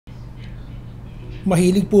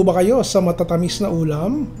Mahilig po ba kayo sa matatamis na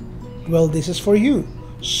ulam? Well, this is for you.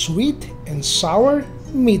 Sweet and sour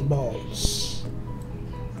meatballs.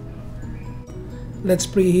 Let's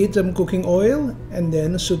preheat some cooking oil and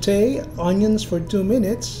then saute onions for 2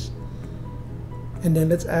 minutes. And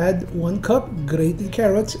then let's add 1 cup grated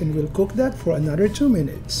carrots and we'll cook that for another 2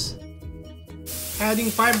 minutes.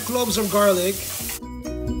 Adding 5 cloves of garlic.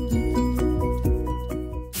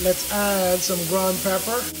 Let's add some ground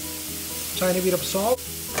pepper. Tiny bit of salt.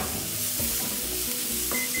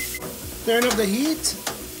 Turn up the heat,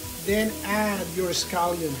 then add your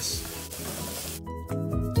scallions.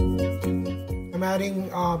 I'm adding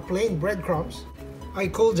plain breadcrumbs. I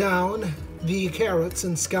cool down the carrots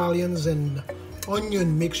and scallions and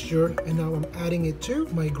onion mixture, and now I'm adding it to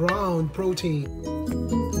my ground protein.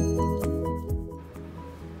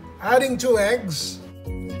 Adding 2 eggs.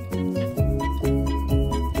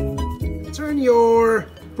 Turn your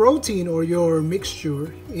protein or your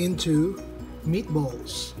mixture into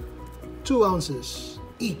meatballs. 2 ounces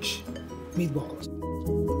each meatballs.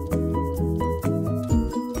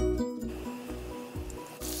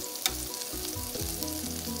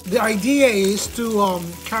 The idea is to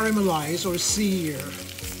caramelize or sear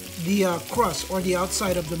the crust or the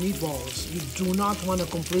outside of the meatballs. You do not want to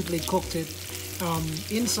completely cook it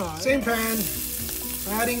inside. Same pan,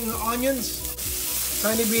 adding onions.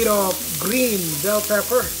 Tiny bit of green bell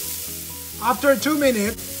pepper. After 2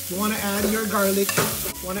 minutes, you want to add your garlic.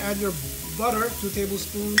 You want to add your butter, 2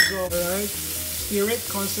 tablespoons. Alright, stir it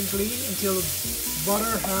constantly until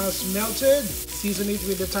butter has melted. Season it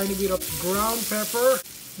with a tiny bit of ground pepper.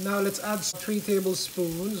 Now let's add 3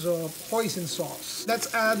 tablespoons of hoisin sauce. Let's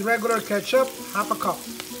add regular ketchup, half a cup.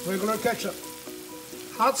 Regular ketchup.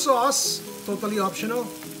 Hot sauce, totally optional.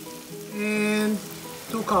 And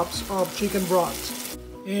 2 cups of chicken broth.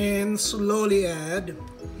 And slowly add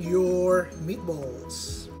your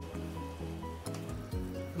meatballs.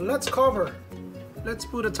 Let's cover. Let's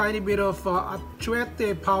put a tiny bit of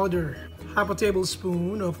saute powder, half a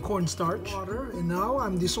tablespoon of cornstarch, water, and now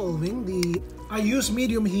I'm dissolving I use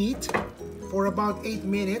medium heat for about 8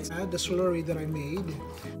 minutes. Add the slurry that I made.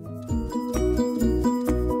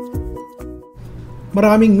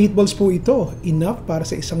 Maraming meatballs po ito, enough para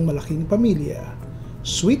sa isang malaking pamilya.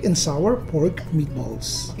 Sweet and sour pork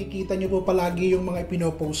meatballs. Makikita nyo po palagi yung mga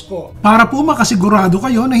ipinopost ko. Para po makasigurado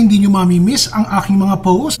kayo na hindi nyo mamimiss ang aking mga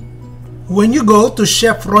post, when you go to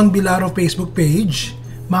Chef Ron Bilaro Facebook page,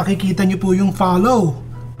 makikita nyo po yung follow.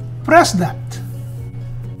 Press that.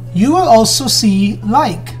 You will also see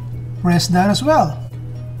like. Press that as well.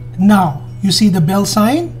 Now, you see the bell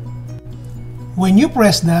sign? When you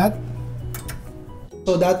press that,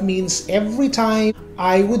 so that means every time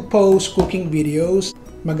I would post cooking videos,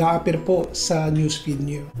 mag-a-appear po sa newsfeed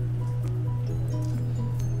nyo.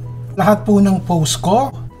 Lahat po ng post ko,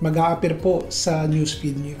 mag-a-appear po sa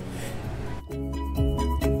newsfeed nyo.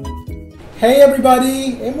 Hey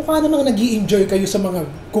everybody! Mukha namang nag-i-enjoy kayo sa mga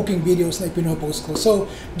cooking videos na ipinopost ko. So,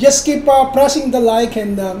 just keep pressing the like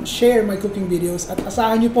and share my cooking videos. At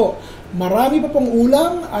asahan nyo po, marami pa pong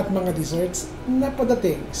ulam at mga desserts na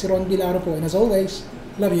padating. Si Ron Bilaro po. And as always,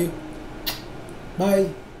 love you.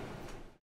 Bye!